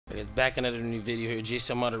guys, back in another new video here.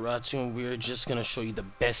 Jason Moderatu, and we're just gonna show you the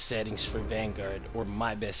best settings for Vanguard, or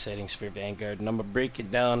my best settings for Vanguard, and I'm gonna break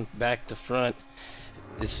it down back to front.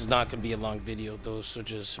 This is not gonna be a long video though, so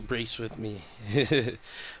just brace with me.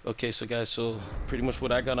 Okay, so guys, so pretty much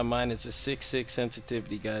what I got on mine is a 6-6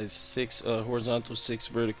 sensitivity, guys. 6 horizontal, 6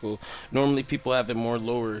 vertical. Normally people have it more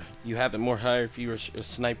lower, you have it more higher if you're a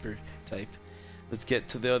sniper type. Let's get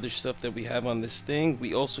to the other stuff that we have on this thing.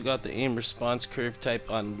 We also got the aim response curve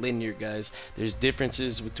type on linear, guys. There's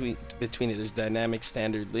differences between it. There's dynamic,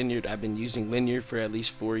 standard, linear. I've been using linear for at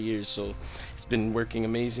least 4 years, so it's been working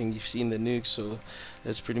amazing. You've seen the nukes, so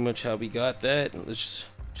that's pretty much how we got that. Let's just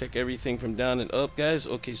check everything from down and up, guys.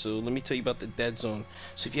 Okay, so let me tell you about the dead zone.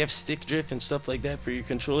 So if you have stick drift and stuff like that for your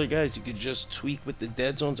controller, guys, you could just tweak with the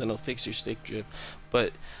dead zones and it'll fix your stick drift.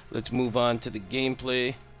 But let's move on to the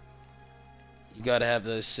gameplay. You gotta have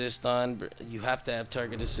the assist on. You have to have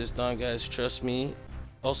target assist on, guys, trust me.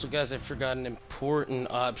 Also, guys, I forgot an important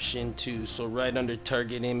option too. So right under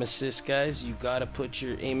target aim assist, guys, you gotta put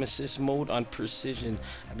your aim assist mode on precision.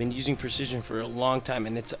 I've been using precision for a long time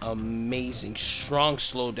and it's amazing. Strong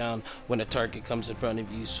slowdown when a target comes in front of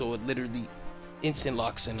you, so it literally instant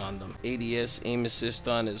locks in on them. ADS aim assist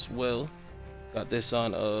on as well. Got this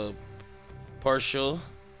on partial.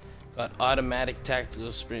 Got automatic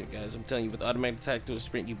tactical sprint, guys. I'm telling you, with automatic tactical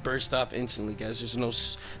sprint, you burst off instantly, guys. There's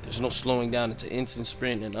no slowing down. It's an instant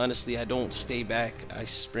sprint, and honestly, I don't stay back. I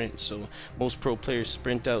sprint. So most pro players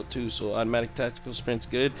sprint out too. So automatic tactical sprint's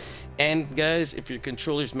good. And guys, if your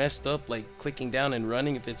controller's messed up, like clicking down and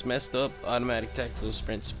running, if it's messed up, automatic tactical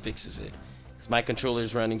sprints fixes it. Because my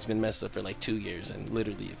controller's running's been messed up for like 2 years, and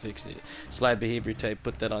literally it fixed it. Slide behavior type,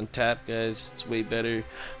 put that on tap, guys. It's way better.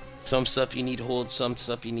 Some stuff you need hold, some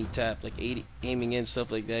stuff you need tap, like aiming in,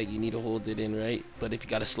 stuff like that, you need to hold it in, right? But if you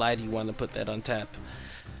got a slide, you want to put that on tap.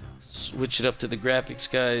 Switch it up to the graphics,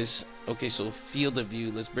 guys. Okay, so field of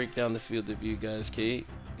view, let's break down the field of view, guys. Okay,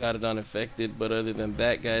 got it on affected, but other than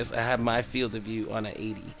that, guys, I have my field of view on an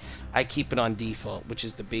 80. I keep it on default, which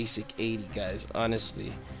is the basic 80, guys.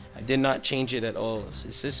 Honestly, I did not change it at all. It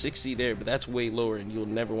says 60 there, but that's way lower, and you'll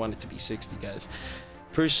never want it to be 60, guys.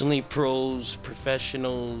 Personally, pros,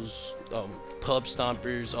 professionals, pub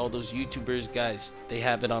stompers, all those YouTubers, guys, they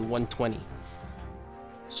have it on 120.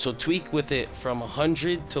 So tweak with it from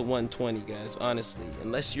 100 to 120, guys, honestly.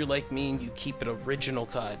 Unless you're like me and you keep it original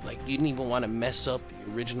COD, like you didn't even want to mess up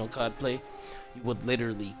your original COD play, you would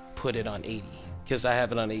literally put it on 80. Because I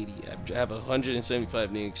have it on 80. I have 175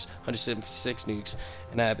 nukes, 176 nukes,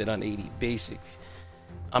 and I have it on 80, basic.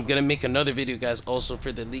 I'm gonna make another video, guys, also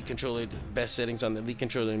for the Elite controller, the best settings on the Elite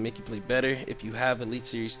controller and make you play better if you have Elite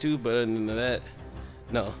Series 2, but other than that,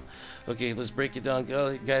 no. Okay, let's break it down,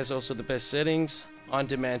 guys. Also, the best settings on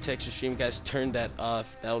demand texture stream, guys, turn that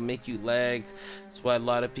off. That will make you lag. That's why a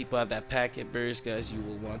lot of people have that packet burst, guys. You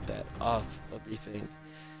will want that off of your thing.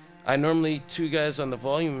 I normally, too, guys, on the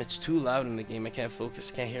volume, it's too loud in the game. I can't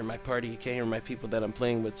focus, can't hear my party, can't hear my people that I'm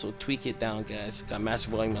playing with, so tweak it down, guys. Got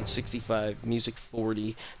master volume on 65, music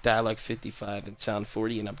 40, dialogue 55, and sound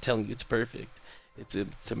 40, and I'm telling you, it's perfect.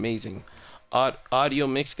 It's amazing. Audio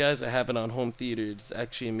mix, guys, I have it on home theater. It's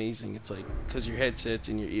actually amazing. It's like, because your headset's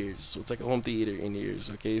in your ears, so it's like a home theater in your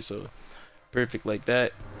ears, okay? So, perfect like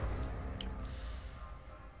that.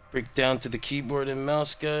 Break down to the keyboard and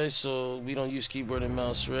mouse, guys. So we don't use keyboard and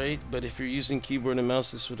mouse, right? But if you're using keyboard and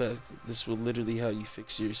mouse, this will literally how you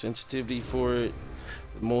fix your sensitivity for it.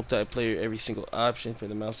 For multiplayer, every single option for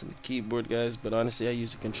the mouse and the keyboard, guys. But honestly, I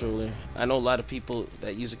use a controller. I know a lot of people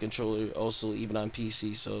that use a controller also, even on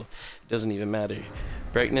PC, so it doesn't even matter.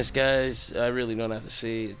 Brightness, guys, I really don't have to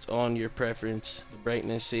say. It's on your preference. The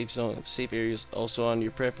brightness, safe zone, safe areas, also on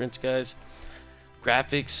your preference, guys.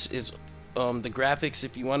 Graphics is the graphics,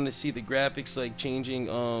 if you wanted to see the graphics, like changing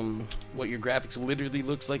what your graphics literally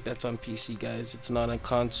looks like, that's on PC, guys. It's not on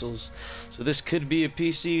consoles. So this could be a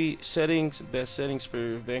PC settings, best settings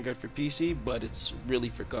for Vanguard for PC, but it's really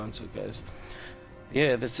for console, guys.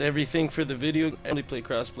 Yeah, that's everything for the video. I only play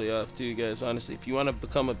crossplay off too, guys. Honestly, if you want to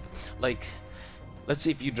become a, like, let's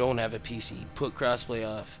say if you don't have a PC, put crossplay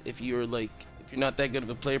off. If you're not that good of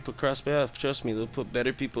a player, put crossplay off. Trust me, they'll put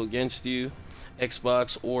better people against you.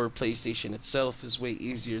 Xbox or PlayStation itself is way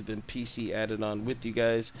easier than PC added on with you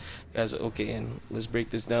guys. Okay, and let's break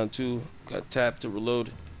this down too. Got tap to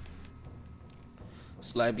reload.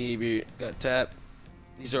 Slide behavior, got tap.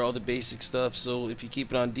 These are all the basic stuff. So if you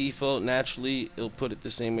keep it on default, naturally it'll put it the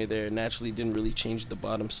same way there. Naturally didn't really change the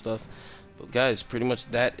bottom stuff. But guys, pretty much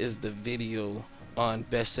that is the video on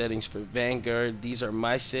best settings for Vanguard. These are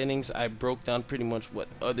my settings. I broke down pretty much what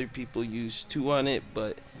other people use too on it,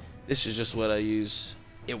 but this is just what I use.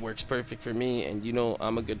 it works perfect for me, and you know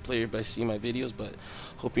I'm a good player by seeing my videos. But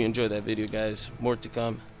hope you enjoyed that video, guys. More to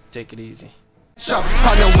come. Take it easy. On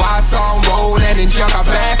the warzone road and in jail, I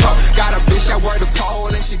back up. Got a bitch that work the pole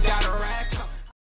and she got a rack.